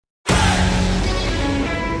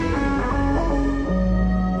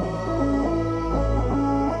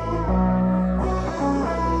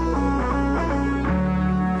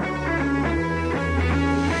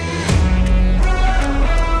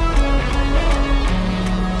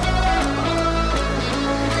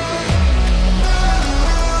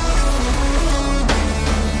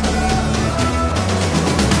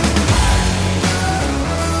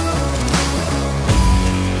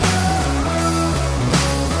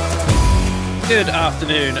Good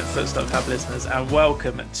afternoon, Footstock Hub listeners, and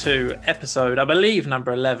welcome to episode, I believe,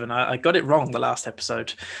 number 11. I got it wrong the last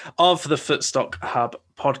episode of the Footstock Hub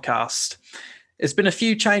podcast. There's been a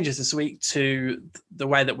few changes this week to the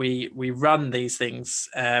way that we run these things.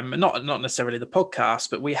 Not necessarily the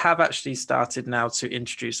podcast, but we have actually started now to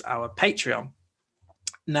introduce our Patreon.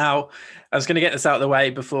 Now, I was going to get this out of the way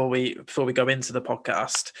before we go into the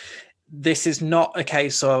podcast. This is not a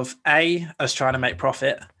case of A, us trying to make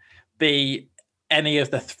profit, B, any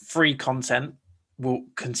of the free content will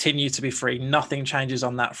continue to be free. Nothing changes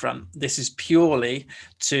on that front. This is purely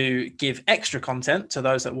to give extra content to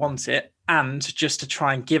those that want it, and just to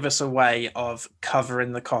try and give us a way of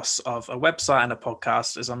covering the costs of a website and a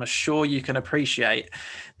podcast. As I'm sure you can appreciate,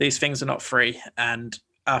 these things are not free. And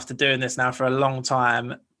after doing this now for a long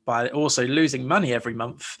time, by also losing money every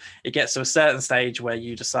month, it gets to a certain stage where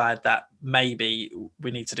you decide that maybe we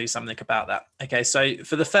need to do something about that. Okay, so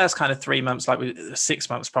for the first kind of 3 months, 6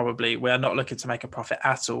 months probably, we're not looking to make a profit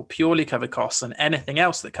at all, purely cover costs, and anything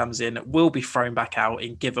else that comes in will be thrown back out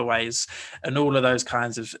in giveaways and all of those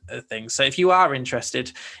kinds of things. So if you are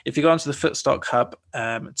interested, if you go onto the Footstock Hub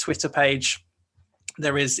Twitter page,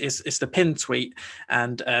 it's the pinned tweet,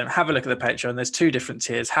 and have a look at the Patreon. There's 2 different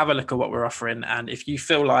tiers. Have a look at what we're offering, and if you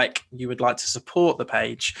feel like you would like to support the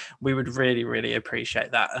page, we would really, really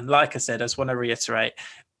appreciate that. And like I said, I just want to reiterate,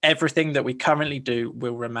 everything that we currently do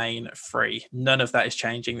will remain free. None of that is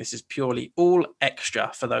changing. This is purely all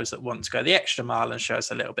extra for those that want to go the extra mile and show us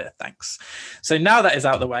a little bit of thanks. So now that is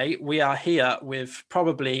out of the way, we are here with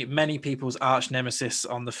probably many people's arch nemesis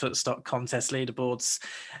on the Footstock contest leaderboards.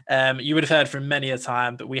 You would have heard from many a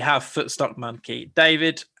time, but we have Footstock Monkey.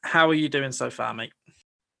 David, how are you doing so far, mate?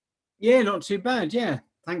 Yeah, not too bad. Yeah.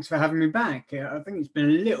 Thanks for having me back. I think it's been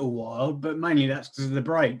a little while, but mainly that's because of the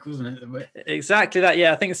break, wasn't it? Exactly that.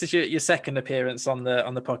 Yeah, I think this is your second appearance on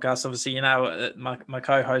the podcast. Obviously, you're now my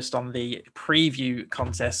co-host on the preview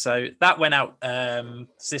contest. So that went out. So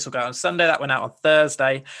this will go out on Sunday. That went out on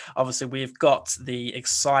Thursday. Obviously, we've got the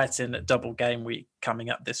exciting double game week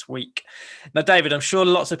coming up this week. Now, David, I'm sure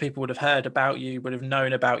lots of people would have heard about you, would have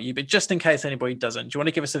known about you, but just in case anybody doesn't, do you want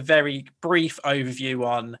to give us a very brief overview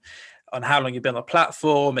on how long you've been on the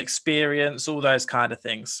platform, experience, all those kind of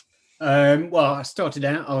things? Well, I started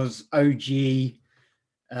out, I was OG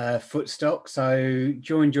Footstock, so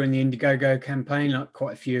joined during the Indiegogo campaign, like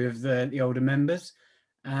quite a few of the older members.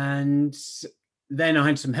 And then I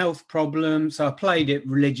had some health problems, so I played it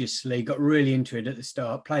religiously, got really into it at the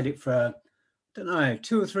start, played it for, I don't know,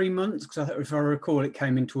 2 or 3 months, because if I recall, it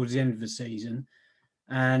came in towards the end of the season.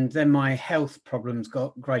 And then my health problems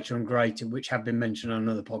got greater and greater, which have been mentioned on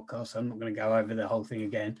another podcast. So I'm not going to go over the whole thing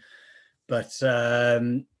again. But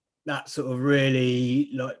that sort of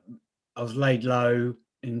really, I was laid low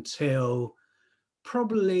until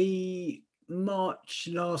probably March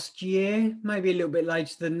last year, maybe a little bit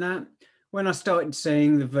later than that, when I started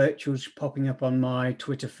seeing the virtuals popping up on my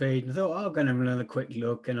Twitter feed. I thought, I'm going to have another quick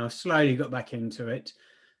look. And I slowly got back into it.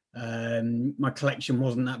 My collection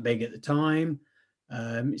wasn't that big at the time.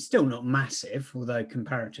 It's still not massive, although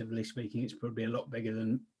comparatively speaking, it's probably a lot bigger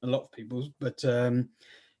than a lot of people's. But,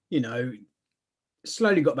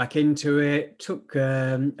 slowly got back into it, took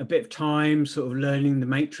a bit of time sort of learning the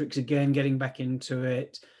matrix again, getting back into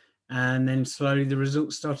it. And then slowly the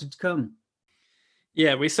results started to come.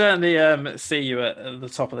 Yeah, we certainly see you at the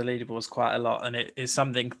top of the leaderboards quite a lot, and it is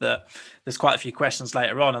something that there's quite a few questions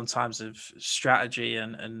later on in terms of strategy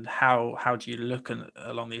and how do you look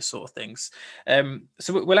along these sort of things.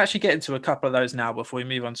 So we'll actually get into a couple of those now before we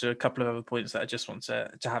move on to a couple of other points that I just want to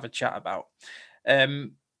have a chat about.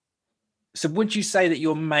 So would you say that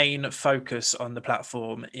your main focus on the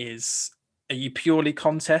platform are you purely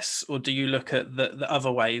contests, or do you look at the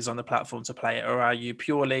other ways on the platform to play it? Or are you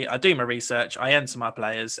purely, I do my research, I enter my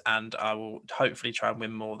players, and I will hopefully try and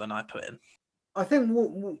win more than I put in? I think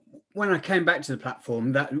when I came back to the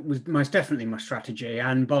platform, that was most definitely my strategy.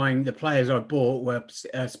 And buying the players I bought were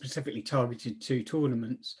specifically targeted to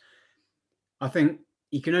tournaments. I think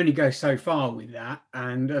you can only go so far with that.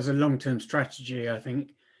 And as a long-term strategy, I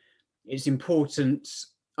think it's important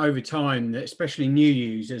over time that especially new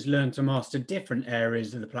users learn to master different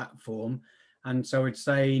areas of the platform. And so I'd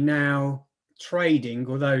say now trading,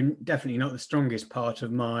 although definitely not the strongest part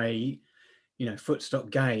of my, Footstock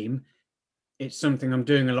game, it's something I'm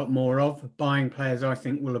doing a lot more of, buying players I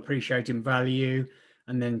think will appreciate in value,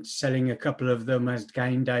 and then selling a couple of them as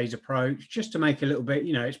game days approach, just to make a little bit,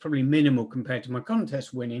 it's probably minimal compared to my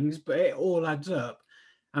contest winnings, but it all adds up.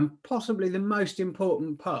 And possibly the most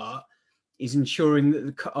important part is ensuring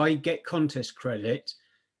that I get contest credit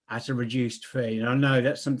at a reduced fee. And I know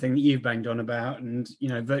that's something that you've banged on about, and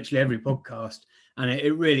virtually every podcast, and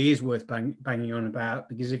it really is worth banging on about,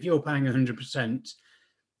 because if you're paying 100%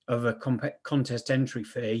 of a contest entry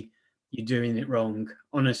fee, you're doing it wrong.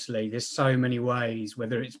 Honestly, there's so many ways,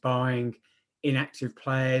 whether it's buying inactive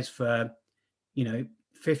players for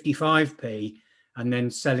 55p and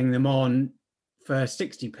then selling them on for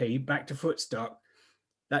 60p back to Footstock.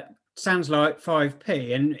 That sounds like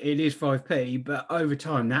 5p, and it is 5p, but over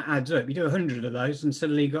time that adds up. You do 100 of those and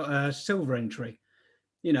suddenly you got a silver entry,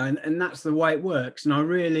 and that's the way it works. And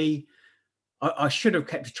I should have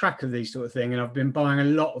kept a track of these sort of thing, and I've been buying a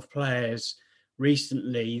lot of players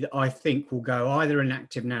recently that I think will go either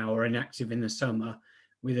inactive now or inactive in the summer,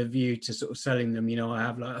 with a view to sort of selling them. I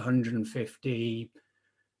have like 150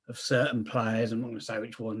 of certain players. I'm not going to say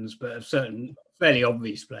which ones, but of certain fairly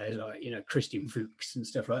obvious players like, Christian Fuchs and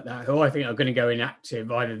stuff like that, who I think are going to go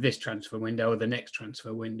inactive either this transfer window or the next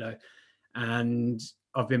transfer window. And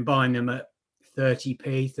I've been buying them at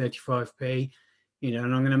 30p, 35p, and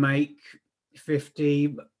I'm going to make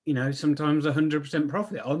 50, sometimes 100%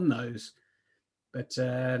 profit on those. But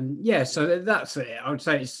so that's it. I would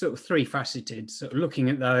say it's sort of three-faceted, sort of looking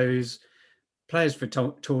at those players for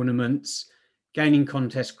tournaments, gaining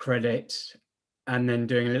contest credit, and then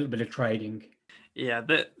doing a little bit of trading. Yeah,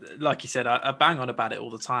 like you said, I bang on about it all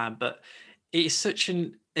the time, but it's such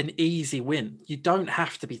an easy win. You don't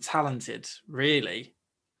have to be talented, really.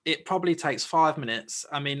 It probably takes 5 minutes.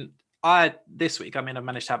 I mean, this week, I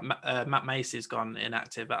managed to have Matt Macy's gone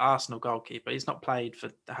inactive at Arsenal goalkeeper. He's not played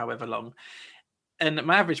for however long. And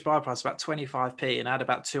my average buy price was about 25p, and I had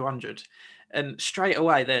about 200. And straight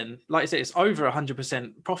away then, like I said, it's over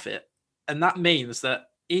 100% profit. And that means that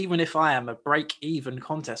even if I am a break-even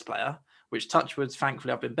contest player, which touchwood,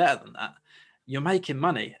 thankfully, I've been better than that, you're making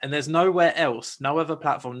money. And there's nowhere else, no other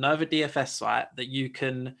platform, no other DFS site that you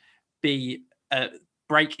can be a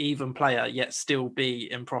break-even player yet still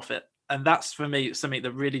be in profit. And that's, for me, something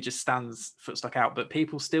that really just stands Footstock out. But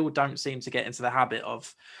people still don't seem to get into the habit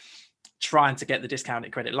of trying to get the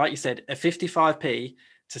discounted credit. Like you said, a 55p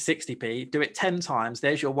to 60p, do it 10 times,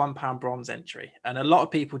 there's your £1 bronze entry. And a lot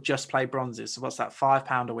of people just play bronzes. So what's that,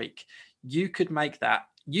 £5 a week? You could make that.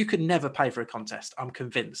 You could never pay for a contest, I'm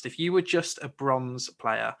convinced. If you were just a bronze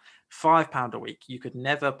player, £5 a week, you could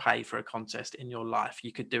never pay for a contest in your life.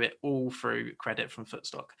 You could do it all through credit from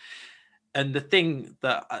Footstock. And the thing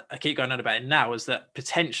that I keep going on about it now is that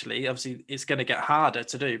potentially, obviously, it's going to get harder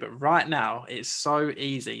to do. But right now, it's so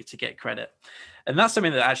easy to get credit. And that's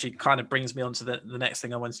something that actually kind of brings me on to the next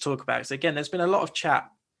thing I want to talk about. So again, there's been a lot of chat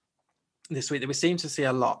this week that we seem to see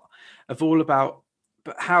a lot of all about,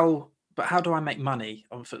 but how do I make money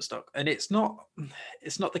on Footstock? And it's not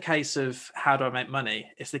the case of how do I make money?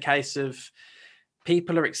 It's the case of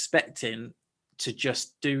people are expecting to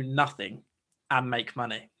just do nothing and make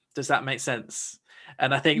money. Does that make sense?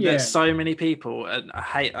 And I think that so many people, and I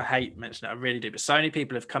hate mentioning it, I really do, but so many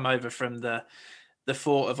people have come over from the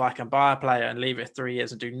thought of I can buy a player and leave it 3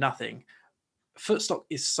 years and do nothing. Footstock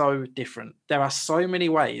is so different. There are so many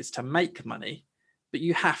ways to make money, but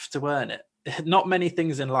you have to earn it. Not many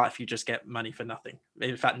things in life you just get money for nothing.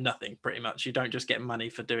 In fact, nothing, pretty much. You don't just get money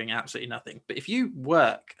for doing absolutely nothing. But if you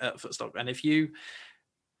work at Footstock and if you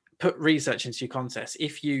put research into your contest,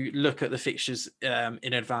 if you look at the fixtures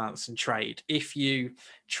in advance and trade, if you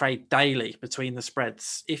trade daily between the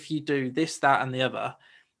spreads, if you do this, that, and the other,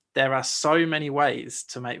 there are so many ways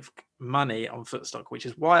to make money on Footstock, which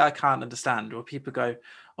is why I can't understand where people go,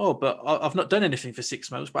 oh, but I've not done anything for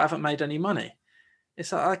 6 months, but I haven't made any money.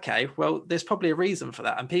 It's like, okay, well, there's probably a reason for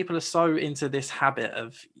that. And people are so into this habit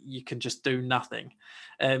of you can just do nothing.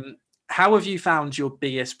 How have you found your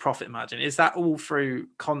biggest profit margin? Is that all through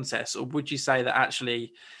contests, or would you say that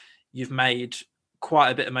actually you've made quite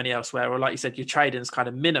a bit of money elsewhere? Or like you said, your trading is kind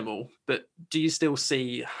of minimal, but do you still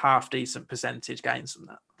see half decent percentage gains from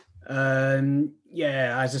that?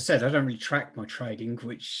 As I said, I don't really track my trading,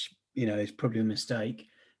 which, is probably a mistake.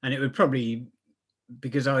 And it would probably,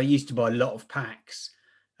 because I used to buy a lot of packs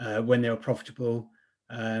when they were profitable.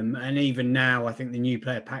 And even now, I think the new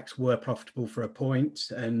player packs were profitable for a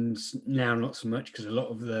point, and now not so much, because a lot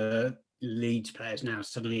of the Leeds players now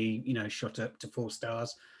suddenly, shot up to 4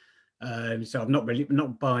 stars. So I'm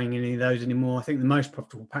not buying any of those anymore. I think the most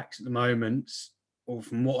profitable packs at the moment, or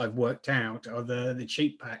from what I've worked out, are the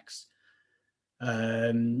cheap packs.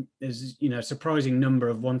 There's a surprising number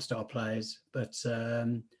of 1-star players, but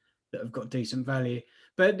that have got decent value.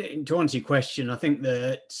 But to answer your question, I think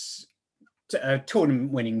that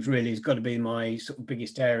tournament winnings really has got to be my sort of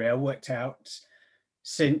biggest area. I worked out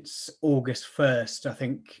since August 1st, I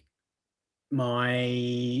think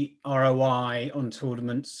my ROI on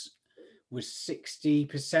tournaments was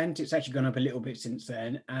 60%. It's actually gone up a little bit since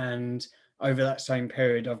then. And over that same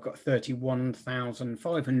period, I've got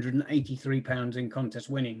 £31,583 in contest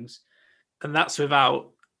winnings. And that's without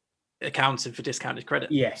accounting for discounted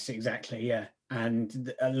credit. Yes, exactly. Yeah.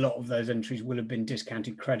 And a lot of those entries will have been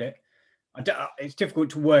discounted credit. It's difficult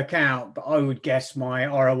to work out, but I would guess my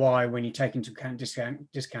ROI when you take into account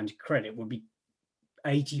discounted credit would be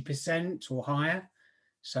 80% or higher.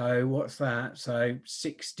 So what's that? So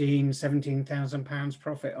 17,000 pounds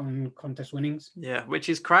profit on contest winnings. Yeah, which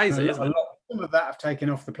is crazy, isn't it? Some of that I've taken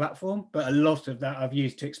off the platform, but a lot of that I've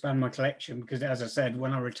used to expand my collection because, as I said,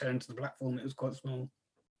 when I returned to the platform, it was quite small.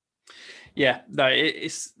 Yeah, no,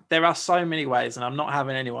 there are so many ways, and I'm not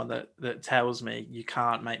having anyone that tells me you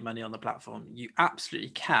can't make money on the platform. You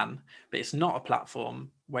absolutely can, but it's not a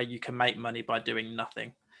platform where you can make money by doing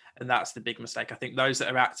nothing. And that's the big mistake. I think those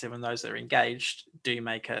that are active and those that are engaged do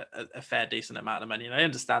make a fair, decent amount of money. And I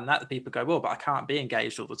understand that. The people go, well, but I can't be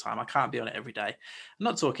engaged all the time. I can't be on it every day. I'm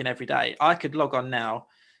not talking every day. I could log on now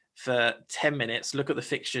for 10 minutes, look at the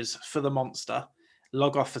fixtures for the monster,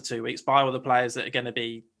 log off for 2 weeks, buy all the players that are going to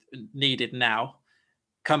be needed now,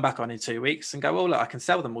 come back on in 2 weeks and go, well, look, I can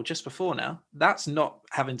sell them all just before now. That's not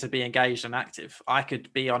having to be engaged and active. I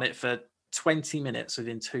could be on it for 20 minutes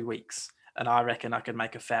within 2 weeks. And I reckon I could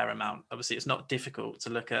make a fair amount. Obviously, it's not difficult to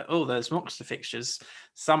look at, those monster fixtures.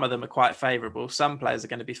 Some of them are quite favourable. Some players are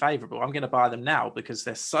going to be favourable. I'm going to buy them now because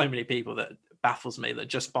there's so many people that baffles me that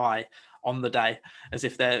just buy on the day as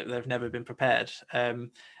if they've never been prepared.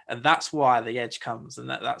 And that's why the edge comes. And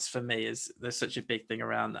that's for me, is there's such a big thing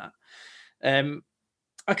around that.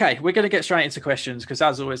 Okay, we're going to get straight into questions because,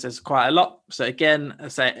 as always, there's quite a lot. So again, I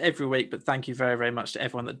say it every week, but thank you very, very much to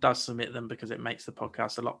everyone that does submit them because it makes the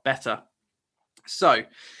podcast a lot better. So,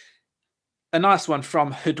 a nice one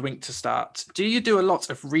from Hoodwink to start. Do you do a lot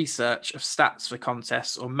of research of stats for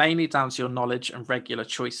contests, or mainly down to your knowledge and regular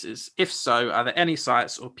choices? If so, are there any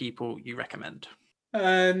sites or people you recommend?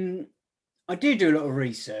 I do a lot of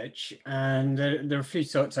research, and there are a few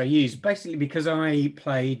sites I use, basically because I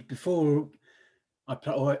played before I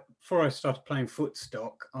started playing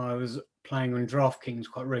Footstock. I was playing on DraftKings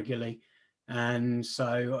quite regularly, and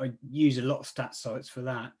so I use a lot of stat sites for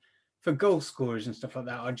that. For goal scorers and stuff like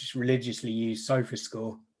that, I just religiously use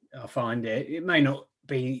SofaScore. I find it may not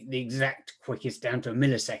be the exact quickest down to a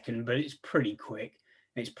millisecond, but it's pretty quick.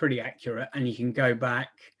 It's pretty accurate, and you can go back,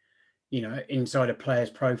 inside a player's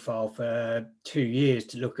profile for 2 years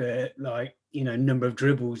to look at, number of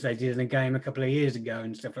dribbles they did in a game a couple of years ago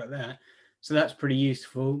and stuff like that. So that's pretty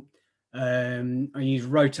useful. I use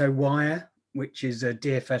RotoWire, which is a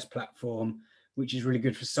DFS platform, which is really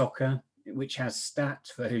good for soccer, which has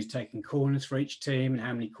stats for who's taking corners for each team and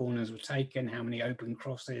how many corners were taken, how many open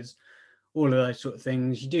crosses, all of those sort of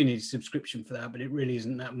things. You do need a subscription for that, but it really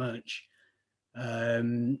isn't that much.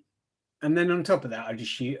 And then on top of that,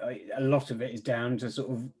 a lot of it is down to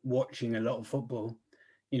sort of watching a lot of football.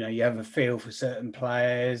 You have a feel for certain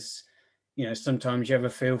players. Sometimes you have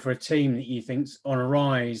a feel for a team that you think's on a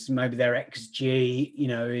rise. Maybe their XG,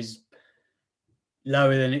 is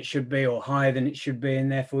lower than it should be or higher than it should be,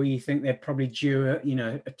 and therefore you think they're probably due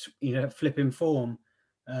a flip in form.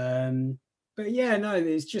 But yeah, no,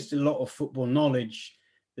 there's just a lot of football knowledge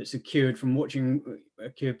that's accrued from watching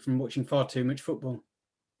far too much football.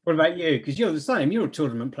 What about you? Because you're the same. You're a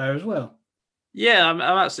tournament player as well. Yeah, I'm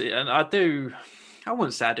absolutely, and I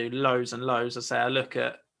wouldn't say I do loads and loads. I say I look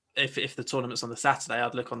at, if the tournament's on the Saturday,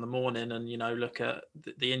 I'd look on the morning and, look at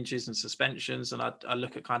the injuries and suspensions. And I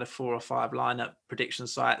look at kind of 4 or 5 lineup prediction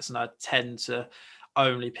sites. And I tend to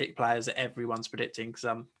only pick players that everyone's predicting because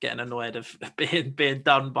I'm getting annoyed of being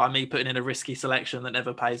done by me putting in a risky selection that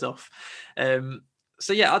never pays off.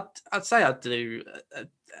 So yeah, I'd say I'd do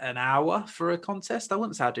an hour for a contest. I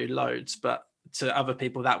wouldn't say I do loads, but to other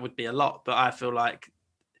people that would be a lot. But I feel like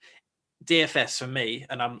DFS for me,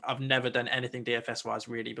 and I've never done anything DFS wise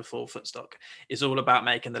really before Footstock, is all about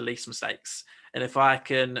making the least mistakes. And if I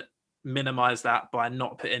can minimize that by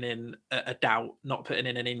not putting in a doubt, not putting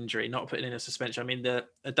in an injury, not putting in a suspension. I mean, the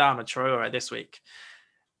Adama Traore this week,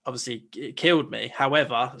 obviously it killed me.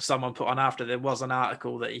 However, someone put on after, there was an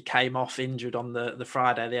article that he came off injured on the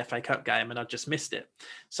Friday, the FA Cup game, and I just missed it.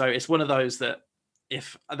 So it's one of those that,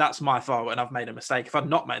 if that's my fault and I've made a mistake, if I'd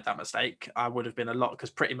not made that mistake, I would have been a lot, because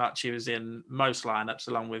pretty much he was in most lineups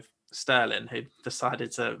along with Sterling, who decided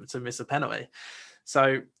to miss a penalty.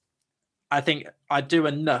 So I think I do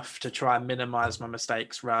enough to try and minimize my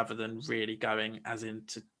mistakes rather than really going as in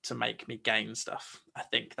to make me gain stuff. I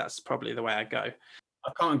think that's probably the way I go.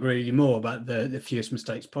 I can't agree with you more about the fewest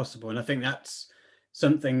mistakes possible. And I think that's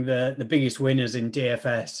something that the biggest winners in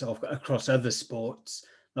DFS across other sports,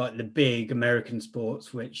 like the big American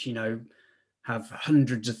sports, which, have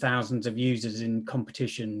hundreds of thousands of users in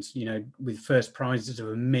competitions, with first prizes of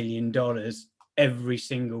 $1 million every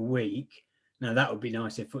single week. Now, that would be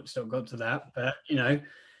nice if Footstock got to that, but, you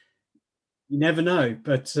never know.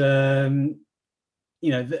 But,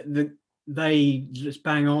 they just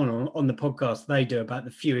bang on the podcast they do about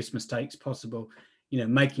the fewest mistakes possible,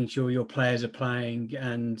 making sure your players are playing.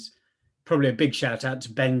 And probably a big shout out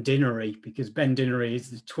to Ben Dinnery, because Ben Dinnery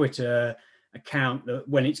is the Twitter account that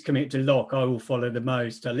when it's coming up to lock, I will follow the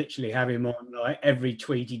most. I literally have him on, like, every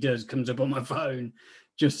tweet he does comes up on my phone,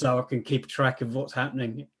 just so I can keep track of what's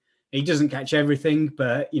happening. He doesn't catch everything,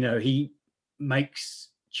 but he makes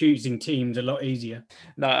choosing teams a lot easier.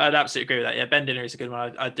 No, I'd absolutely agree with that. Yeah, Ben Dinner is a good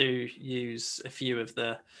one. I do use a few of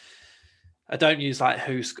the. I don't use I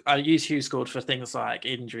use WhoScored for things like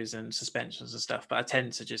injuries and suspensions and stuff, but I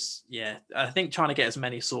tend to just, I think trying to get as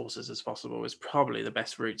many sources as possible is probably the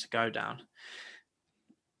best route to go down.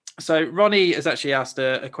 So Ronnie has actually asked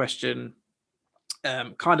a question,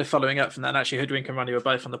 kind of following up from that. And actually, Hoodwink and Ronnie were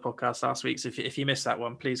both on the podcast last week. So if you missed that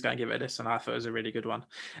one, please go and give it a listen. I thought it was a really good one.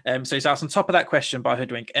 So he's asked, on top of that question by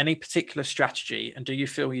Hoodwink, any particular strategy? And do you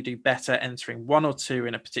feel you do better entering one or two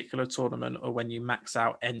in a particular tournament, or when you max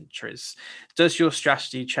out entries? Does your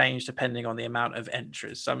strategy change depending on the amount of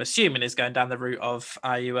entries? So I'm assuming it's going down the route of,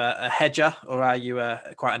 are you a hedger or are you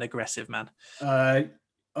quite an aggressive man?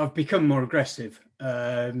 I've become more aggressive.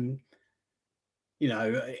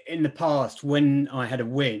 In the past, when I had a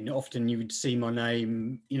win, often you would see my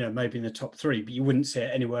name, maybe in the top three, but you wouldn't see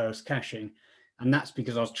it anywhere else cashing. And that's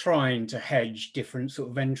because I was trying to hedge different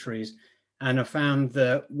sort of entries. And I found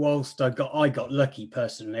that whilst I got lucky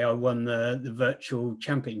personally, I won the virtual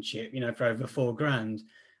championship, for over $4,000.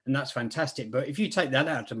 And that's fantastic. But if you take that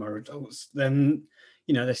out of my results, then,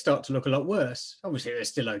 they start to look a lot worse. Obviously, they're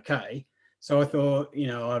still okay. So I thought,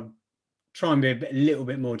 I'd try and be a little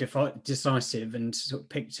bit more decisive and sort of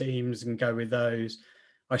pick teams and go with those.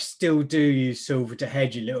 I still do use silver to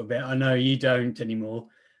hedge a little bit. I know you don't anymore.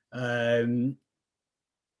 And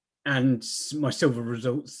my silver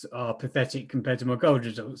results are pathetic compared to my gold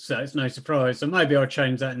results. So it's no surprise. So maybe I'll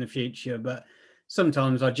change that in the future. But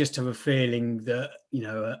sometimes I just have a feeling that,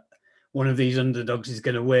 one of these underdogs is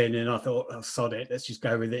going to win. And I thought, oh, sod it. Let's just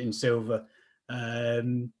go with it in silver.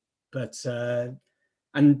 And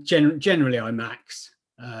generally I max.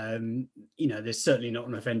 There's certainly not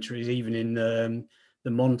enough entries, even in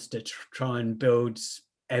the monster, to try and build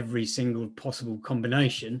every single possible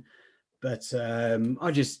combination. But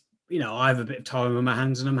I just, I have a bit of time on my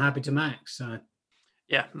hands and I'm happy to max. So.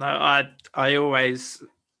 Yeah, no, I always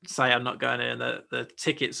say I'm not going in. The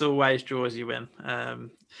tickets always draws you in.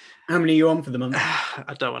 How many are you on for the month?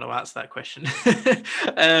 I don't want to answer that question.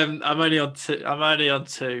 I'm only on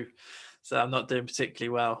two. So I'm not doing particularly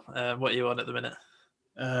well. What are you on at the minute?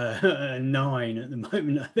 9 at the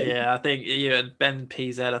moment, I think. Yeah, I think you and Ben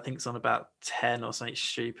PZ, I think, is on about 10 or something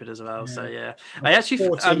stupid as well. Yeah. So yeah, I actually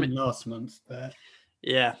 14 last month, but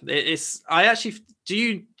yeah, it's. I actually, do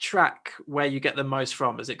you track where you get the most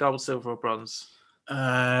from? Is it gold, silver, or bronze?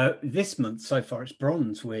 This month so far it's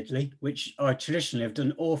bronze, weirdly, which I traditionally have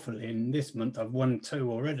done awfully. And this month I've won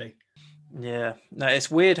 2 already. Yeah, no, it's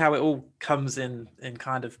weird how it all comes in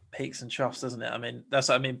kind of peaks and troughs, doesn't it? I mean, that's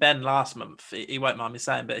what I mean. Ben last month, he won't mind me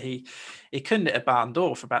saying, but he couldn't hit a barn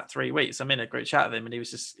door for about 3 weeks. I'm in a great chat with him, and he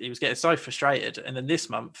was getting so frustrated. And then this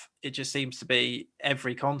month, it just seems to be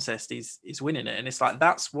every contest he's winning it, and it's like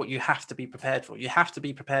that's what you have to be prepared for. You have to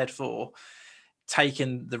be prepared for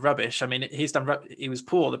taking the rubbish. I mean, he was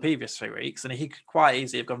poor the previous 3 weeks, and he could quite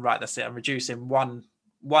easily have gone, right, that's it, I'm reducing one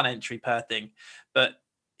entry per thing, but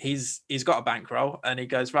he's got a bankroll and he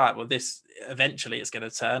goes, right, well, this eventually it's going to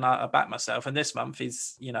turn. I back myself. And this month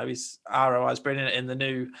his ROI is brilliant in the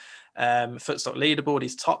new Footstock leaderboard.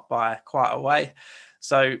 He's topped by quite a way.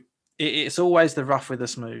 So it's always the rough with the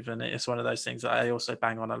smooth. And it's one of those things that I also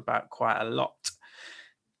bang on about quite a lot.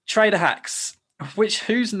 Trader hacks.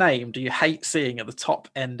 Whose name do you hate seeing at the top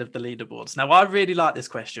end of the leaderboards? Now, I really like this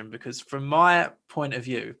question because from my point of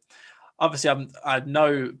view, obviously, I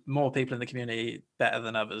know more people in the community better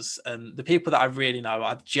than others. And the people that I really know,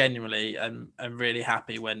 I genuinely am really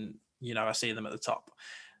happy when, I see them at the top.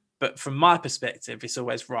 But from my perspective, it's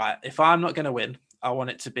always right. If I'm not going to win, I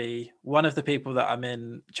want it to be one of the people that I'm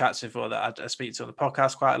in chats with or that I speak to on the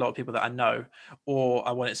podcast, quite a lot of people that I know, or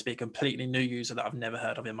I want it to be a completely new user that I've never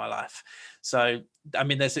heard of in my life. So, I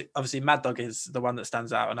mean, there's obviously Mad Dog is the one that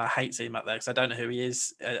stands out, and I hate seeing him up there because I don't know who he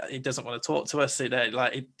is. He doesn't want to talk to us.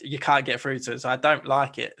 You can't get through to it. So I don't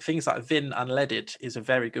like it. Things like Vin Unleaded is a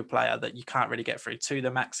very good player that you can't really get through to.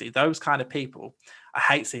 The Maxi, those kind of people, I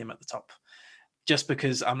hate seeing him at the top. Just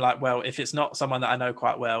because I'm like, well, if it's not someone that I know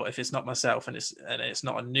quite well, if it's not myself and it's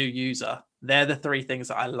not a new user, they're the three things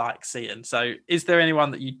that I like seeing. So is there anyone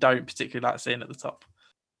that you don't particularly like seeing at the top?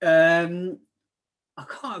 I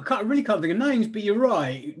really can't think of names, but you're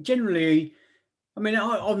right. Generally, I mean,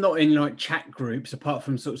 I'm not in like chat groups apart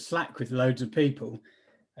from sort of Slack with loads of people.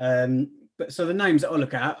 But so the names that I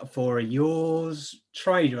look out for are yours.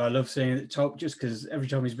 Trader, I love seeing at the top just because every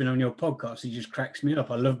time he's been on your podcast, he just cracks me up.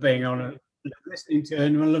 I love being on listening to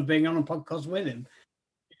him, and I love being on a podcast with him.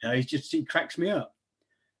 You know, he cracks me up.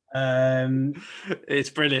 It's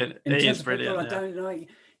brilliant. It is brilliant. I don't like.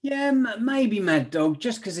 Yeah, maybe Mad Dog,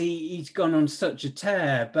 just because he's gone on such a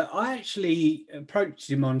tear. But I actually approached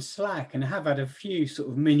him on Slack and have had a few sort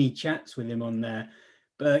of mini chats with him on there.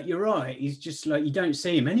 But you're right, he's just like, you don't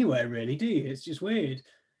see him anywhere really, do you? It's just weird.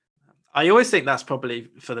 I always think that's probably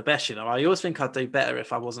for the best, you know. I always think I'd do better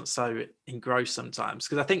if I wasn't so engrossed sometimes.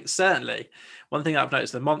 Because I think certainly one thing I've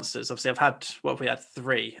noticed, the monsters, obviously we had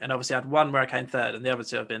 3, and obviously I had one where I came 3rd and the other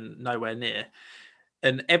 2 have been nowhere near.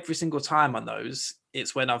 And every single time on those,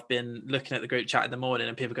 it's when I've been looking at the group chat in the morning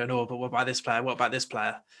and people going, oh, but what about this player? What about this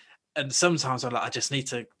player? And sometimes I'm like, I just need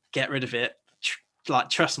to get rid of it.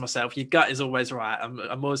 Like, trust myself. Your gut is always right.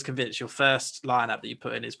 I'm always convinced your first lineup that you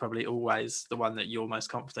put in is probably always the one that you're most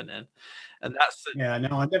confident in. And that's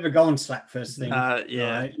I never go on Slack first thing. I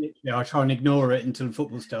try and ignore it until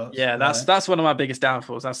football starts. Yeah, that's one of my biggest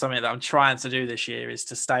downfalls. That's something that I'm trying to do this year, is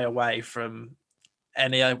to stay away from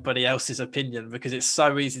anybody else's opinion, because it's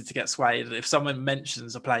so easy to get swayed. If someone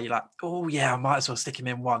mentions a player, you're like, oh yeah, I might as well stick him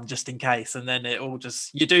in one just in case, and then it all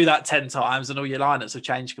just, you do that 10 times and all your lineups have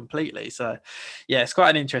changed completely. So yeah, it's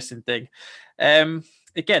quite an interesting thing.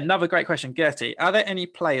 Again, another great question, Gertie, are there any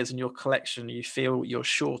players in your collection you feel you're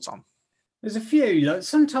short on? There's a few, like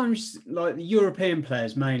sometimes like the European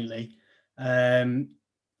players mainly.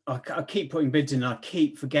 I keep putting bids in. I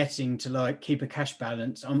keep forgetting to like keep a cash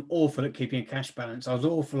balance. I'm awful at keeping a cash balance. I was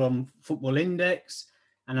awful on Football Index,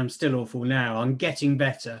 and I'm still awful now. I'm getting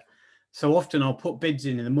better. So often I'll put bids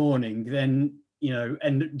in the morning, then, you know,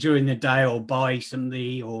 and during the day I'll buy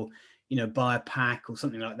something, or, you know, buy a pack or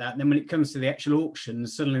something like that. And then when it comes to the actual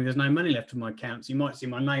auctions, suddenly there's no money left in my account. So you might see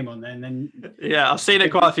my name on there, and then yeah, I've seen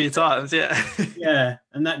it quite a few times. Yeah, yeah,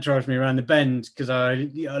 and that drives me around the bend, because I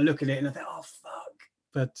look at it and I think, oh fuck.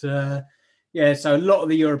 But so a lot of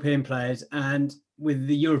the European players, and with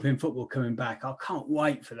the European football coming back, I can't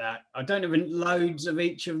wait for that. I don't have loads of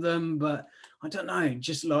each of them, but I don't know,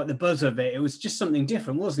 just like the buzz of it. It was just something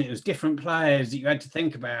different, wasn't it? It was different players that you had to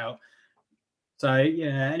think about. So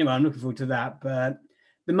yeah, anyway, I'm looking forward to that. But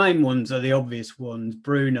the main ones are the obvious ones.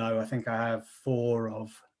 Bruno, I think I have 4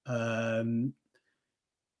 of.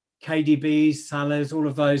 KDBs, Salahs, all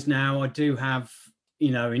of those now. I do have,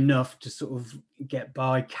 you know, enough to sort of get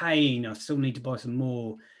by. Kane, I still need to buy some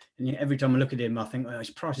more. And every time I look at him, I think, well, his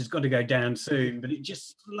price has got to go down soon. But it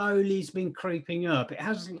just slowly has been creeping up. It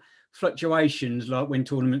has fluctuations like when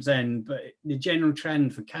tournaments end, but the general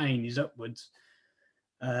trend for Kane is upwards.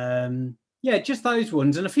 Just those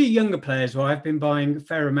ones. And a few younger players who I've been buying a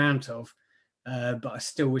fair amount of, but I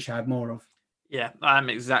still wish I had more of. Yeah, I'm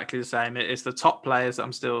exactly the same. It's the top players that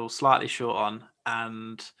I'm still slightly short on,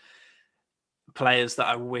 and players that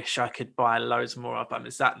I wish I could buy loads more of. I'm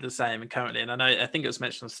exactly the same currently. And I think it was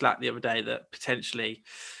mentioned on Slack the other day that potentially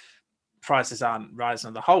prices aren't rising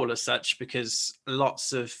on the whole as such, because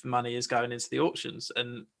lots of money is going into the auctions,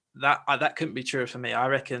 and that couldn't be true for me. I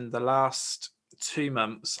reckon the last 2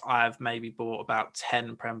 months I've maybe bought about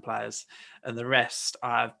 10 Prem players, and the rest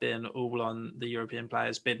I've been all on the European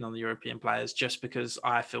players, bidding on the European players, just because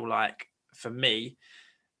I feel like, for me,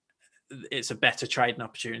 it's a better trading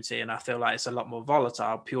opportunity, and I feel like it's a lot more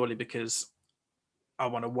volatile, purely because I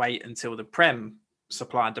want to wait until the Prem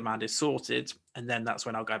supply and demand is sorted, and then that's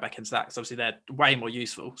when I'll go back into that, because obviously they're way more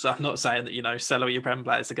useful. So I'm not saying that, you know, sell all your Prem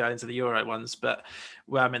players to go into the Euro ones, but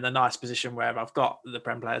where I'm in the nice position where I've got the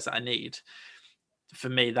Prem players that I need, for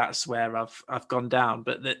me, that's where I've gone down.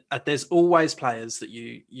 But there's always players that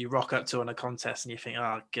you rock up to on a contest and you think,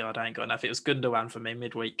 oh God, I ain't got enough. It was Gundogan for me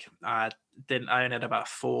midweek. I had didn't own it, about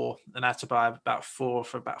 4, and I had to buy about 4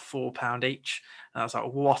 for about £4 each. And I was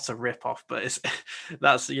like, what a rip-off. But it's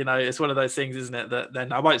that's, it's one of those things, isn't it, that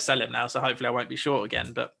then I won't sell it now, so hopefully I won't be short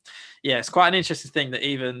again. But yeah, it's quite an interesting thing that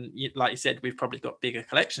even, like you said, we've probably got bigger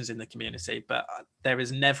collections in the community, but there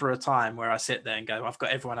is never a time where I sit there and go, I've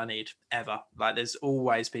got everyone I need, ever. Like, there's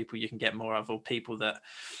always people you can get more of, or people that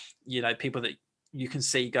you can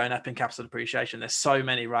see going up in capital appreciation. There's so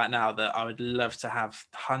many right now that I would love to have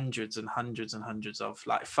hundreds and hundreds and hundreds of.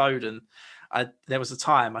 Like Foden, there was a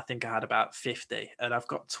time I think I had about 50, and I've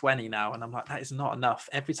got 20 now, and I'm like, that is not enough.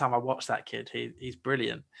 Every time I watch that kid, he's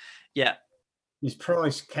brilliant. Yeah, his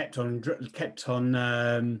price kept on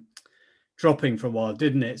dropping for a while,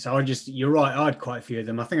 didn't it? So you're right, I had quite a few of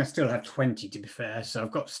them. I think I still have 20, to be fair. So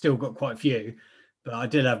I've still got quite a few, but I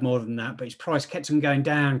did have more than that. But his price kept on going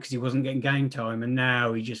down because he wasn't getting game time, and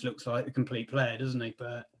now he just looks like the complete player, doesn't he?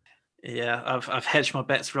 But yeah, I've hedged my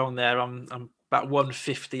bets wrong there. I'm about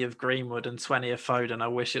 150 of Greenwood and 20 of Foden. I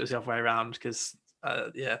wish it was the other way around, because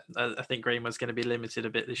I think Greenwood's going to be limited a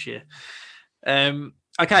bit this year.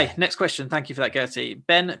 Okay, next question. Thank you for that, Gertie.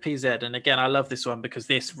 Ben PZ, and again, I love this one because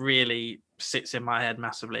this really sits in my head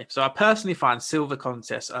massively. So I personally find silver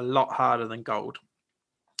contests a lot harder than gold.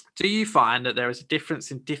 Do you find that there is a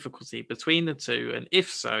difference in difficulty between the two? And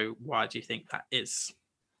if so, why do you think that is?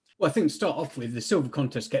 well, I think to start off with, the silver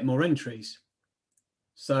contests get more entries.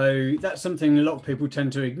 So that's something a lot of people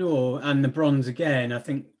tend to ignore. And the bronze, again, I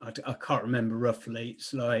think, I can't remember roughly,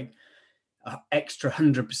 it's like extra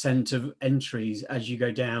 100% of entries as you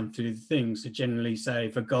go down through the thing. So generally, say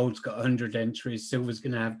if a gold's got 100 entries, silver's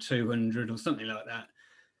going to have 200 or something like that,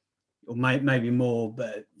 or maybe more.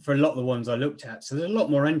 But for a lot of the ones I looked at, so there's a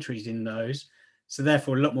lot more entries in those, so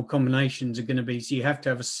therefore a lot more combinations are going to be, so you have to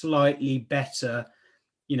have a slightly better,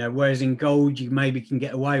 whereas in gold you maybe can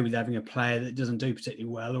get away with having a player that doesn't do particularly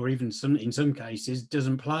well, or even in some cases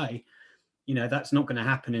doesn't play. That's not going to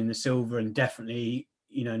happen in the silver, and definitely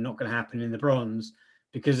not going to happen in the bronze,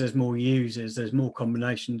 because there's more users, there's more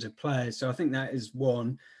combinations of players. So I think that is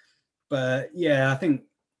one. But yeah, I think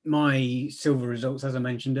my silver results, as I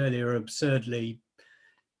mentioned earlier, are absurdly,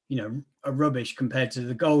 are rubbish compared to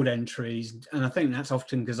the gold entries. And I think that's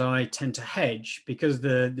often because I tend to hedge, because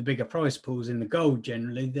the bigger price pools in the gold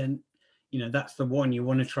generally, then, that's the one you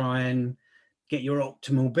want to try and get your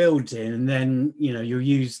optimal builds in. And then, you'll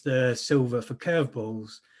use the silver for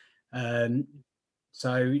curveballs.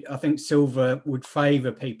 So I think silver would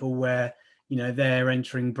favour people where, they're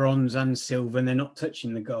entering bronze and silver and they're not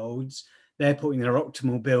touching the golds. They're putting their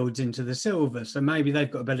optimal builds into the silver. So maybe they've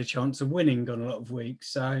got a better chance of winning on a lot of weeks.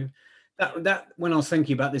 So that when I was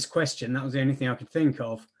thinking about this question, that was the only thing I could think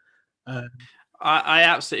of. I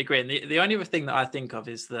absolutely agree. And the only other thing that I think of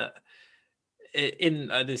is that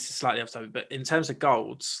this is slightly off topic, but in terms of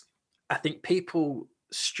golds, I think people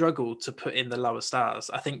struggle to put in the lower stars.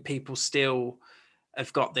 I think people still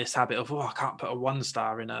have got this habit of, I can't put a 1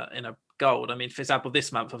 star in a gold. I mean, for example,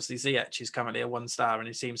 this month, obviously Ziyech is currently a 1 star and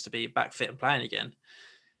he seems to be back fit and playing again.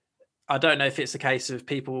 I don't know if it's a case of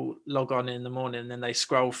people log on in the morning and then they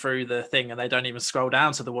scroll through the thing and they don't even scroll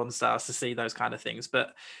down to the 1 stars to see those kind of things.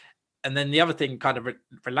 And then the other thing kind of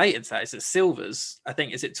related to that is that silvers, I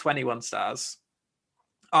think, is it 21 stars?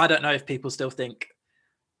 I don't know if people still think,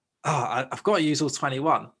 I've got to use all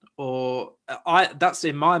 21. Or that's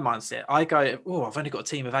in my mindset. I go, I've only got a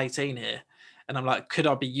team of 18 here. And I'm like, could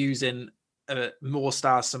I be using more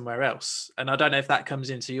stars somewhere else? And I don't know if that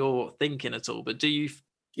comes into your thinking at all, but do you?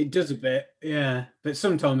 It does a bit, yeah. But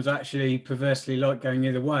sometimes I actually perversely like going the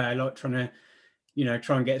other way. I like trying to,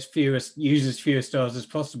 try and get use as few stars as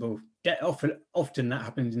possible. Often that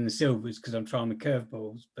happens in the silvers because I'm trying the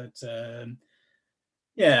curveballs. But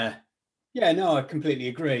yeah. Yeah, no, I completely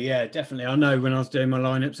agree. Yeah, definitely. I know when I was doing my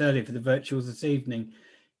lineups earlier for the virtuals this evening,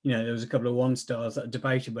 there was a couple of 1 stars that I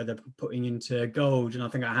debated whether putting into gold, and I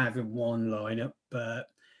think I have in one lineup, but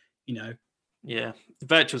Yeah,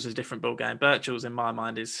 virtuals is a different ball game. Virtuals, in my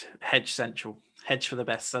mind, is hedge central, hedge for the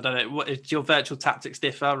best. I don't know. What, do your virtual tactics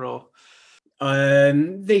differ, or?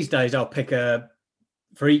 These days, I'll pick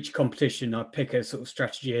for each competition, I pick a sort of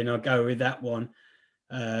strategy and I'll go with that one.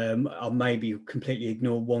 I'll maybe completely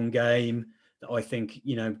ignore one game that I think,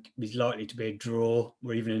 is likely to be a draw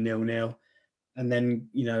or even a 0-0. And then,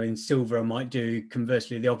 in silver, I might do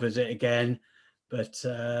conversely the opposite again. But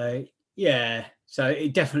yeah, so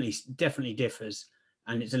it definitely differs.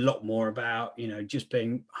 And it's a lot more about, just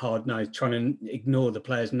being hard-nosed, trying to ignore the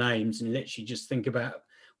players' names and literally just think about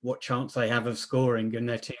what chance they have of scoring and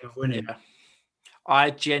their team of winning. Yeah.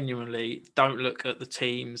 I genuinely don't look at the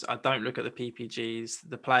teams. I don't look at the PPGs.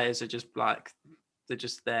 The players are just they're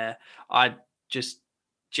just there. I just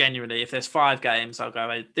genuinely, if there's 5 games, I'll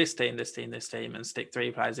go this team, this team, this team, and stick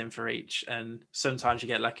 3 players in for each. And sometimes you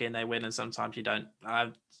get lucky and they win, and sometimes you don't.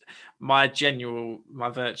 My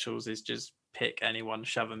virtuals is just pick anyone,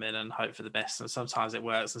 shove them in, and hope for the best. And sometimes it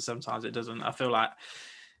works, and sometimes it doesn't. I feel like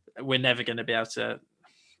we're never going to be able to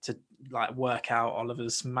like work out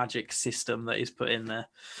Oliver's magic system that he's put in there.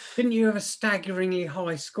 Didn't you have a staggeringly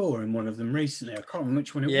high score in one of them recently? I can't remember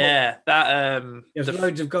which one it was. Yeah, that there was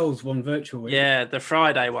loads of goals one virtual week. Yeah, the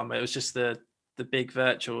Friday one, but it was just the big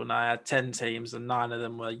virtual, and I had 10 teams and 9 of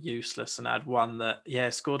them were useless, and I had one that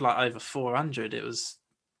scored like over 400. It was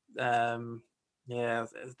the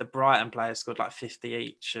Brighton players scored like 50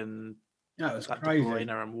 each, and that was like crazy. De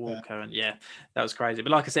Bruyne and Walker, and that was crazy.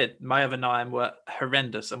 But like I said, my other 9 were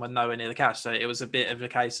horrendous and were nowhere near the cash. So it was a bit of a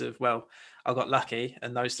case of, well, I got lucky,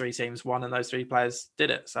 and those 3 teams won, and those 3 players did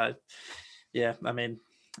it. So yeah, I mean,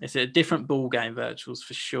 it's a different ball game, virtuals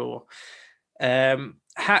for sure.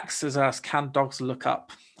 Hacks has asked, can dogs look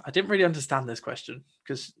up? I didn't really understand this question,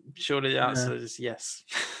 because surely the answer is yes.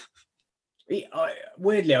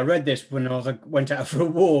 Weirdly, I read this when I went out for a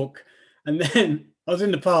walk, and then I was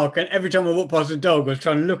in the park, and every time I walked past a dog, I was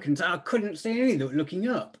trying to look, and I couldn't see any that were looking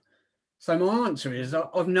up. So my answer is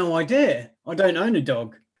I've no idea. I don't own a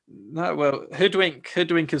dog. No, well,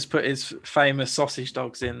 Hoodwink has put his famous sausage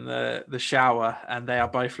dogs in the shower, and they are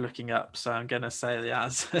both looking up. So I'm going to say the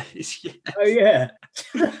answer is yes. Oh yeah.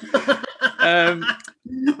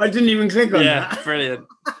 I didn't even click on that. Yeah,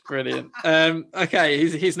 brilliant. Okay,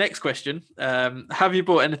 his next question. Have you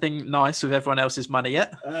bought anything nice with everyone else's money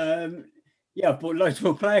yet? Yeah, I bought loads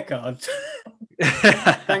more player cards.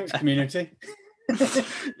 Thanks, community.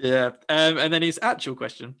 Yeah. And then his actual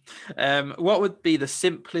question. What would be the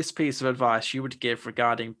simplest piece of advice you would give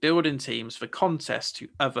regarding building teams for contests to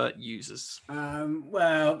other users?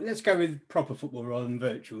 Well, let's go with proper football rather than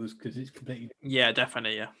virtuals, because it's completely... Yeah,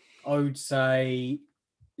 definitely, yeah. I would say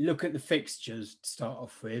look at the fixtures to start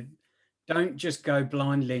off with. Don't just go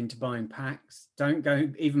blindly into buying packs. Don't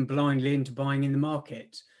go even blindly into buying in the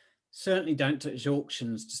market. Certainly don't touch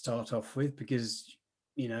auctions to start off with, because,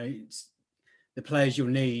 it's the players you'll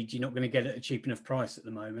need, you're not going to get at a cheap enough price at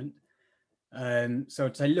the moment. So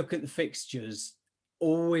I'd say look at the fixtures.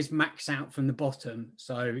 Always max out from the bottom.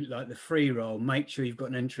 So like the free roll, make sure you've got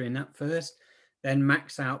an entry in that first. Then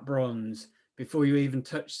max out bronze before you even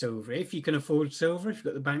touch silver. If you can afford silver, if you've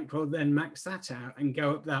got the bankroll, then max that out and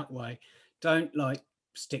go up that way. Don't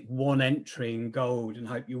stick one entry in gold and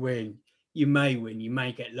hope you win. You may win, you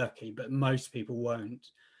may get lucky, but most people won't.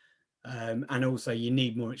 And also you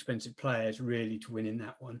need more expensive players really to win in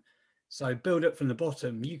that one. So build up from the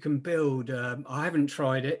bottom. You can build, I haven't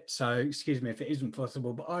tried it, so excuse me if it isn't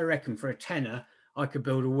possible, but I reckon for a tenner, I could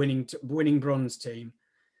build a winning bronze team.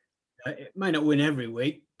 It may not win every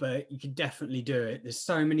week, but you could definitely do it. There's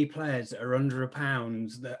so many players that are under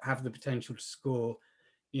 £1 that have the potential to score,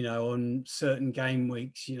 on certain game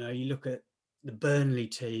weeks. You look at the Burnley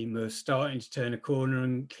team who are starting to turn a corner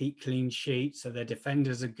and keep clean sheets, so their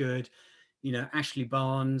defenders are good. Ashley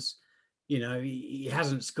Barnes, he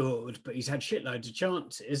hasn't scored, but he's had shitloads of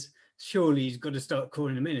chances. Surely he's got to start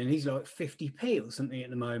calling them in, and he's like 50p or something at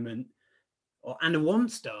the moment, and a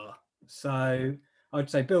 1-star. So I'd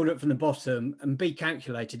say build up from the bottom and be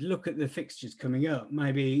calculated. Look at the fixtures coming up.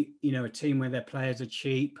 Maybe, a team where their players are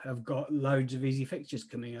cheap have got loads of easy fixtures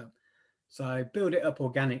coming up. So build it up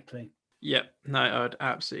organically. Yeah, no, I'd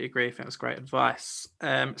absolutely agree. I think that's great advice.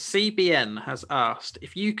 CBN has asked,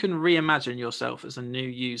 if you can reimagine yourself as a new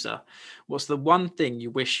user, what's the one thing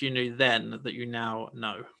you wish you knew then that you now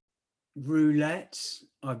know? Roulette.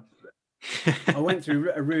 I went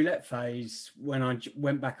through a roulette phase when I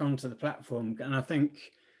went back onto the platform, and I think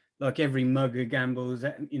like every mugger gambles,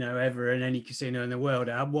 ever in any casino in the world,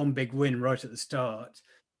 I had one big win right at the start,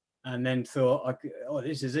 and then thought,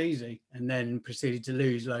 this is easy, and then proceeded to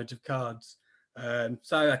lose loads of cards.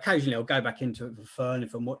 So occasionally I'll go back into it for fun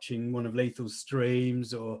if I'm watching one of Lethal's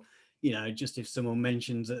streams, or just if someone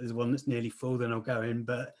mentions that there's one that's nearly full, then I'll go in.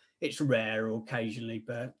 But it's rare, or occasionally.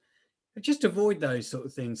 But just avoid those sort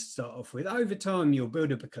of things to start off with. Over time, you'll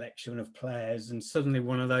build up a collection of players, and suddenly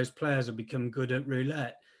one of those players will become good at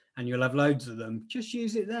roulette, and you'll have loads of them. Just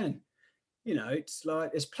use it then. It's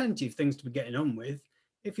like there's plenty of things to be getting on with.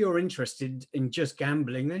 If you're interested in just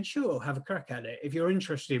gambling, then sure, have a crack at it. If you're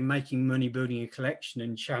interested in making money, building a collection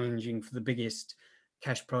and challenging for the biggest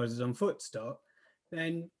cash prizes on Footstock,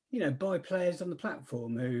 then, buy players on the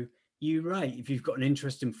platform who you rate. If you've got an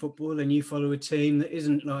interest in football and you follow a team that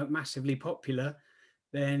isn't massively popular,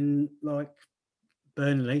 then like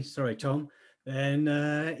Burnley, sorry, Tom, then,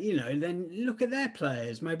 then look at their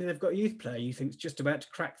players. Maybe they've got a youth player you think's just about to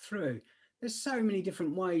crack through. there's so many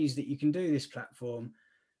different ways that you can do this platform.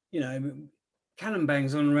 Callum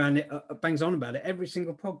bangs on about it every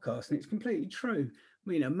single podcast, and it's completely true.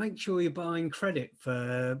 Make sure you're buying credit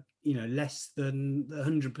for less than the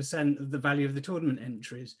 100% of the value of the tournament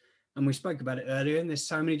entries. And we spoke about it earlier, and there's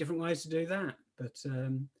so many different ways to do that. But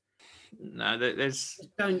no, there's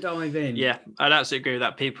don't dive in. Yeah, I'd absolutely agree with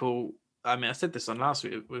that. People, I mean, I said this on last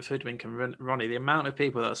week with Hoodwink and Ronnie. The amount of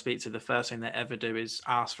people that I speak to, the first thing they ever do is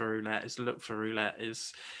ask for roulette, is look for roulette,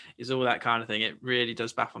 is all that kind of thing. It really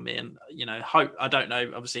does baffle me. And hope, I don't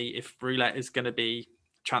know, obviously, if roulette is going to be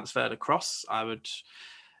transferred across, I would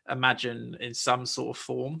imagine in some sort of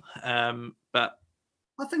form. But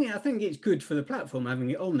I think it's good for the platform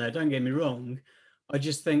having it on there. Don't get me wrong. I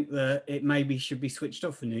just think that it maybe should be switched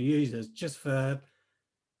off for new users, just for,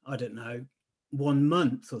 I don't know, 1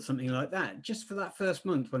 month or something like that, just for that first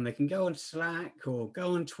month, when they can go on Slack or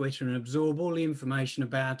go on Twitter and absorb all the information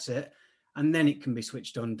about it, and then it can be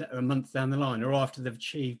switched on a month down the line, or after they've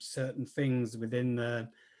achieved certain things within the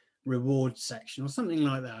reward section or something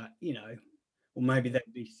like that, or maybe they'd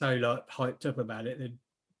be so hyped up about it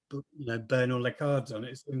they'd burn all their cards on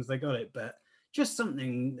it as soon as they got it. But just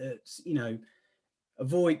something that's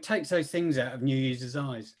takes those things out of new users'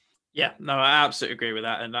 eyes. Yeah, no, I absolutely agree with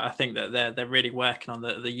that, and I think that they're really working on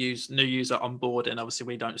the new user onboarding. Obviously,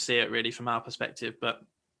 we don't see it really from our perspective, but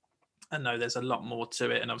I know there's a lot more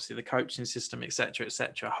to it, and obviously the coaching system, etc.,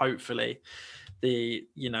 etc. Hopefully,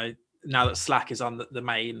 now that Slack is on the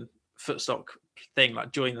main Footstock thing,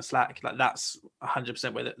 like join the Slack, like that's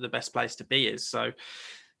 100% where the best place to be is. So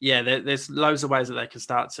yeah, there's loads of ways that they can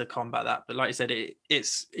start to combat that. But like you said,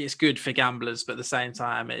 it's good for gamblers, but at the same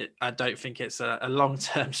time, I don't think it's a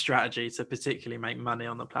long-term strategy to particularly make money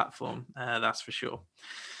on the platform. That's for sure.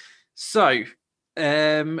 So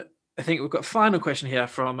I think we've got a final question here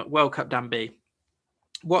from World Cup Dan B.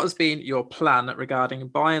 What has been your plan regarding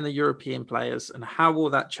buying the European players, and how will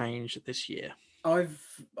that change this year? I've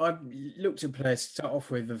looked at players to start off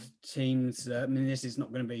with of teams. This is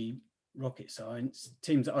not going to be rocket science.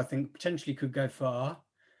 Teams that I think potentially could go far.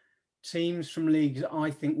 Teams from leagues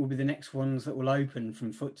I think will be the next ones that will open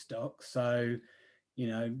from Footstock. So,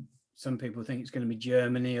 some people think it's going to be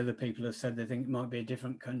Germany. Other people have said they think it might be a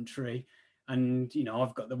different country. And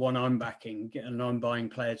I've got the one I'm backing, and I'm buying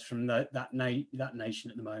players from that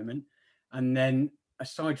nation at the moment. And then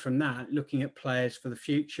aside from that, looking at players for the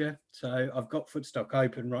future. So I've got Footstock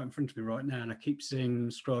open right in front of me right now, and I keep seeing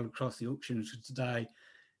them scroll across the auctions for today.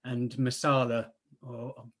 And Masala,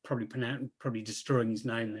 or I'm probably destroying his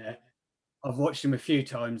name there. I've watched him a few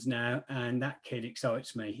times now, and that kid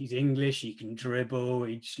excites me. He's English, he can dribble,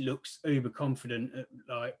 he looks uber confident at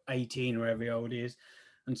like 18 or whatever old he is.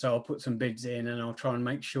 And so I'll put some bids in, and I'll try and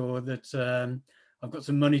make sure that I've got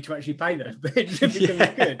some money to actually pay those bids if it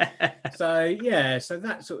becomes good. So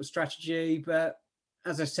that sort of strategy. But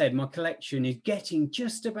as I said, my collection is getting to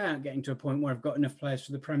a point where I've got enough players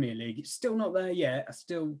for the Premier League. It's still not there yet. I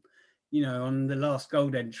still, on the last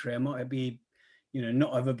gold entry, I might be,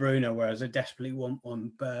 not over Bruno, whereas I desperately want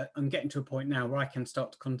one. But I'm getting to a point now where I can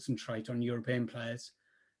start to concentrate on European players.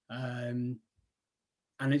 And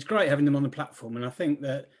it's great having them on the platform. And I think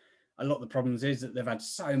that a lot of the problems is that they've had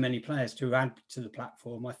so many players to add to the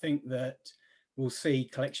platform. I think that we'll see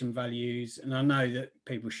collection values, and I know that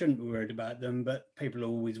people shouldn't be worried about them, but people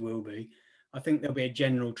always will be. I think there'll be a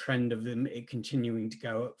general trend of them continuing to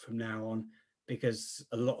go up from now on, because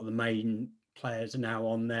a lot of the main players are now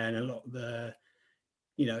on there, and a lot of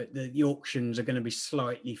the auctions are going to be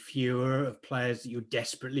slightly fewer of players that you're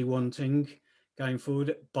desperately wanting going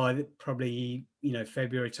forward by probably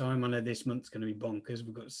February time. I know this month's going to be bonkers.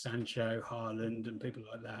 We've got Sancho, Haaland, and people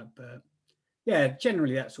like that. But yeah,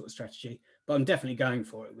 generally that sort of strategy. But I'm definitely going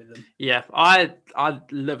for it with them. Yeah, I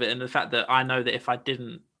love it, and the fact that I know that if I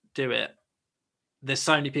didn't do it, there's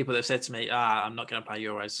so many people that have said to me, I'm not going to play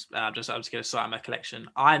Euros. I'm just going to sort out my collection.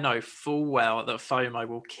 I know full well that FOMO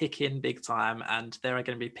will kick in big time, and there are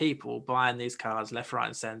going to be people buying these cards left, right,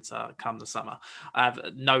 and centre come the summer. I have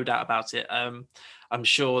no doubt about it. I'm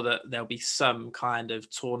sure that there'll be some kind of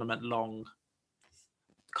tournament-long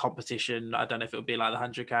competition. I don't know if it'll be like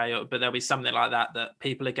the 100K, but there'll be something like that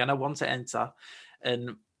people are going to want to enter,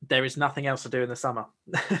 and there is nothing else to do in the summer.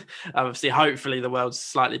 Obviously, hopefully the world's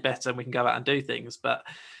slightly better and we can go out and do things, but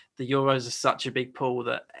the Euros are such a big pool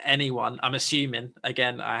that anyone, I'm assuming,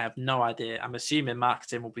 again, I have no idea, I'm assuming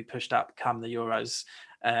marketing will be pushed up come the Euros.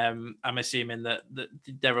 I'm assuming that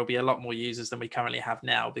there will be a lot more users than we currently have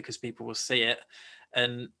now, because people will see it,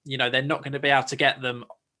 and they're not going to be able to get them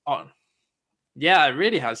on. Yeah, it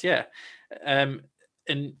really has. Yeah. And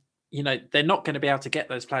they're not going to be able to get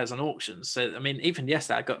those players on auctions. So, I mean, even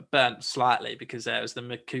yesterday I got burnt slightly because there was the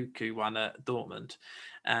Moukoko one at Dortmund,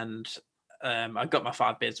 and I got my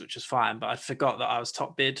 5 bids, which was fine, but I forgot that I was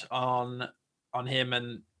top bid on him,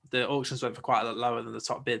 and the auctions went for quite a lot lower than the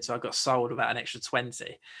top bid, so I got sold about an extra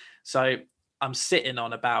 20. So I'm sitting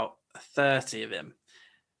on about 30 of him.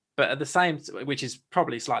 But at the same, which is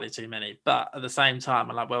probably slightly too many, but at the same time,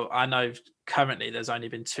 I'm like, well, I know currently there's only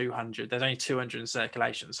been 200. There's only 200 in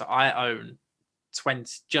circulation, so I own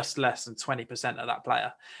 20, just less than 20% of that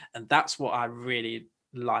player, and that's what I really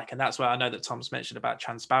like. And that's where I know that Tom's mentioned about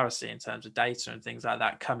transparency in terms of data and things like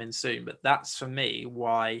that coming soon. But that's for me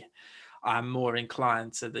why I'm more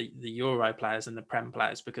inclined to the Euro players and the Prem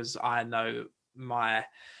players, because I know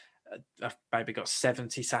I've maybe got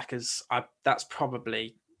 70 Sakas. That's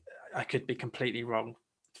probably, I could be completely wrong,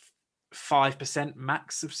 5%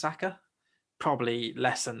 max of Saka, probably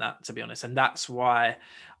less than that, to be honest. And that's why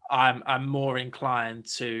I'm more inclined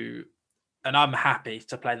to, and I'm happy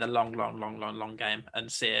to play the long game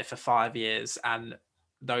and see it for 5 years. And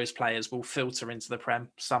those players will filter into the Prem.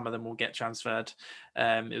 Some of them will get transferred.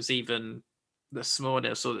 It was even this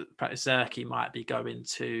morning I saw that Zerky might be going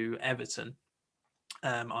to Everton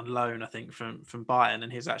on loan, I think, from Bayern,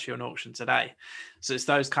 and he's actually on auction today. So it's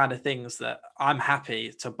those kind of things that I'm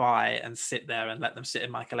happy to buy and sit there and let them sit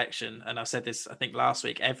in my collection. And I said this, I think, last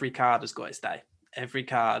week, every card has got its day. Every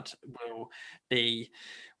card will be,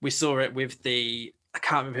 we saw it with I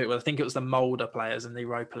can't remember who it was, I think it was the Molde players in the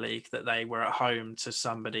Europa League, that they were at home to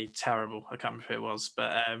somebody terrible. I can't remember who it was,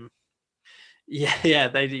 but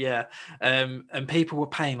yeah. And people were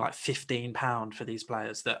paying like £15 for these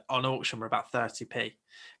players that on auction were about 30p,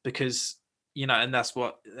 because, and that's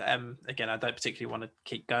what, again, I don't particularly want to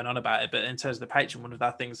keep going on about it, but in terms of the Patreon, one of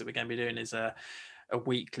our things that we're going to be doing is a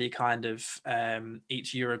weekly kind of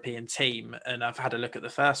each European team. And I've had a look at the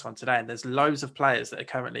first one today, and there's loads of players that are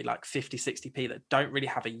currently like 50, 60p that don't really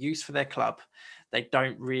have a use for their club. They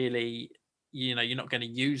don't really, you're not going to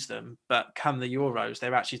use them, but come the Euros,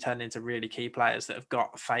 they're actually turned into really key players that have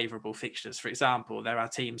got favourable fixtures. For example, there are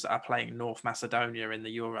teams that are playing North Macedonia in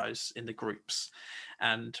the Euros in the groups,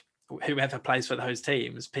 and whoever plays for those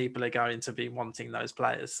teams, people are going to be wanting those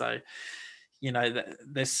players. So,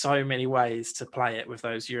 there's so many ways to play it with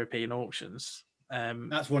those European auctions.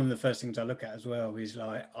 That's one of the first things I look at as well, is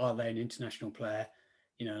like, are they an international player?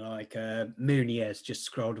 Like Muniz just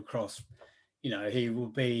scrolled across. He will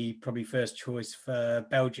be probably first choice for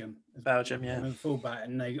Belgium. Belgium, yeah. Fullback,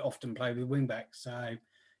 and they often play with wing backs. So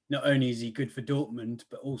not only is he good for Dortmund,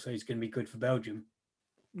 but also he's going to be good for Belgium.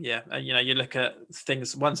 Yeah, you look at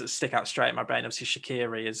ones that stick out straight in my brain. Obviously,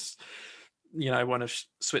 Shaqiri is, one of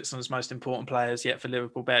Switzerland's most important players, yet for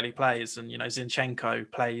Liverpool barely plays. And,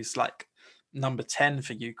 Zinchenko plays like number 10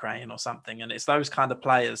 for Ukraine or something. And it's those kind of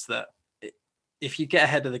players that, if you get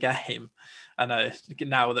ahead of the game, I know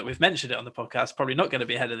now that we've mentioned it on the podcast, probably not going to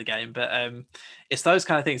be ahead of the game, but it's those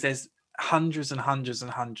kind of things. There's hundreds and hundreds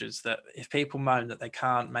and hundreds that if people moan that they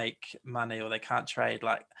can't make money or they can't trade,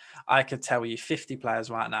 like I could tell you 50 players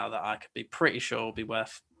right now that I could be pretty sure will be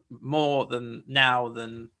worth more in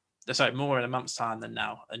a month's time than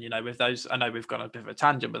now. And, with those, I know we've gone a bit of a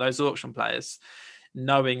tangent, but those auction players,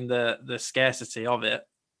 knowing the scarcity of it,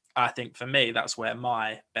 I think for me, that's where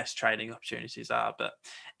my best trading opportunities are, but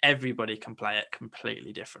everybody can play it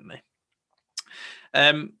completely differently.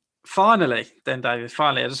 Finally, then, David,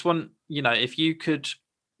 I just want, if you could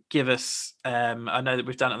give us, I know that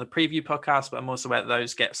we've done it on the preview podcast, but I'm also aware that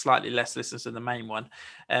those get slightly less listeners than the main one.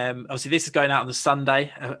 Obviously, this is going out on the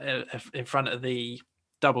Sunday in front of the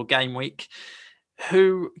double game week.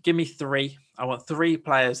 Give me 3. I want 3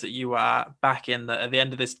 players that you are back in at the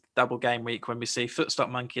end of this double game week when we see Footstock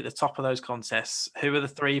Monkey at the top of those contests. Who are the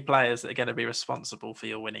 3 players that are going to be responsible for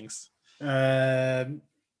your winnings? I'm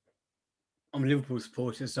a Liverpool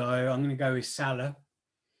supporter, so I'm going to go with Salah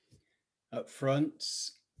up front.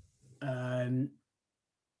 I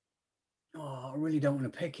really don't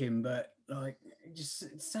want to pick him, but it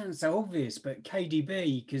sounds so obvious. But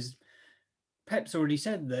KDB, because Pep's already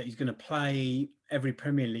said that he's going to play every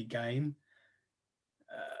Premier League game.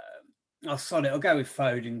 I'll go with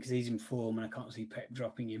Foden because he's in form and I can't see Pep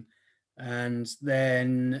dropping him. And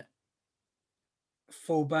then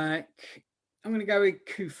fullback, I'm going to go with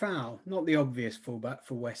Kufal, not the obvious fullback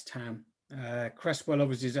for West Ham. Cresswell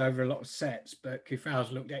obviously is over a lot of sets, but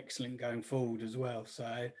Kufal's looked excellent going forward as well.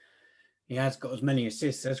 So he has got as many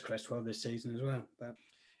assists as Cresswell this season as well. But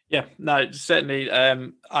yeah, no, certainly.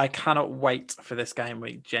 I cannot wait for this game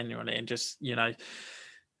week, genuinely, and just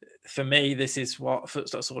for me, this is what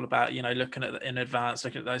Footstock's all about, looking at in advance,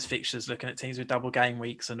 looking at those fixtures, looking at teams with double game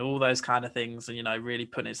weeks and all those kind of things, and, really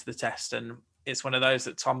putting it to the test. And it's one of those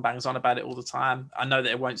that Tom bangs on about it all the time. I know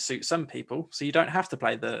that it won't suit some people, so you don't have to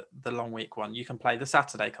play the long week one. You can play the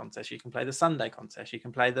Saturday contest, you can play the Sunday contest, you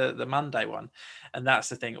can play the Monday one. And that's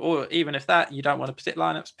the thing. Or even if that, you don't want to pick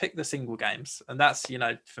lineups, pick the single games. And that's,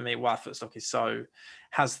 for me, why Footstock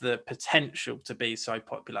has the potential to be so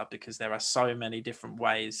popular, because there are so many different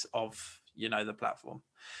ways of, the platform.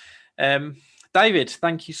 David,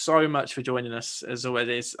 thank you so much for joining us. As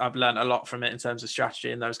always, I've learned a lot from it in terms of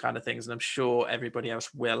strategy and those kind of things, and I'm sure everybody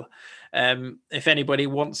else will. If anybody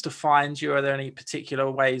wants to find you, are there any particular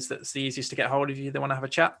ways that's the easiest to get hold of you? They want to have a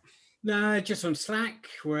chat? No, just on Slack,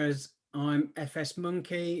 whereas I'm FS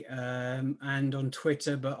Monkey, and on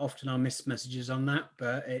Twitter, but often I miss messages on that.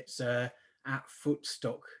 But it's at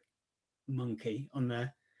Footstock Monkey on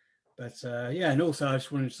there. But and also I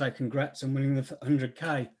just wanted to say congrats on winning the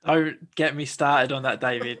 100K. Don't get me started on that,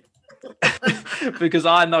 David, because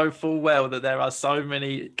I know full well that there are so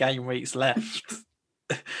many game weeks left,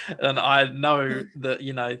 and I know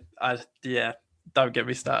that don't get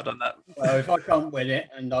me started on that. Well, if I can't win it,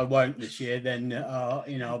 and I won't this year, then I'll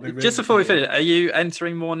be really just before we finish. Are you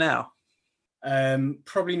entering more now?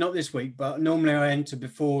 Probably not this week, but normally I enter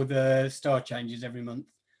before the star changes every month.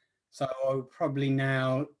 So I'll probably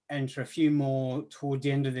now enter a few more toward the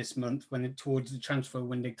end of this month, towards the transfer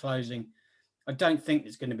window closing. I don't think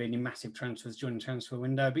there's going to be any massive transfers during the transfer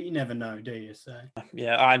window, but you never know, do you? So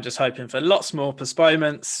yeah, I'm just hoping for lots more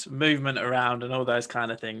postponements, movement around, and all those kind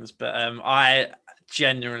of things. But I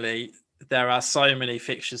genuinely, there are so many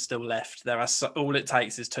fixtures still left. All it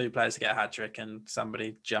takes is 2 players to get a hat trick, and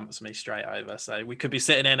somebody jumps me straight over. So we could be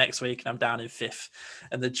sitting here next week, and I'm down in 5th,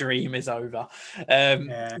 and the dream is over.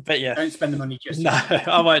 But yeah, don't spend the money just no.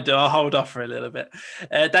 I won't do. I'll hold off for a little bit.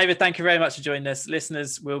 David, thank you very much for joining us.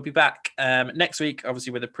 Listeners, we'll be back next week,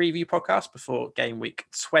 obviously with a preview podcast before game week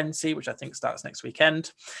 20, which I think starts next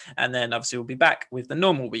weekend, and then obviously we'll be back with the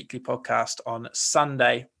normal weekly podcast on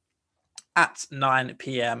Sunday at 9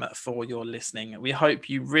 p.m. for your listening. We hope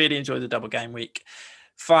you really enjoy the double game week.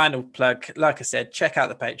 Final plug, like I said, check out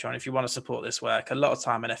the Patreon if you want to support this work. A lot of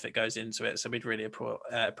time and effort goes into it, so we'd really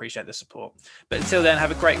appreciate the support. But until then,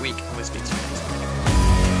 have a great week, and we'll speak to you next time.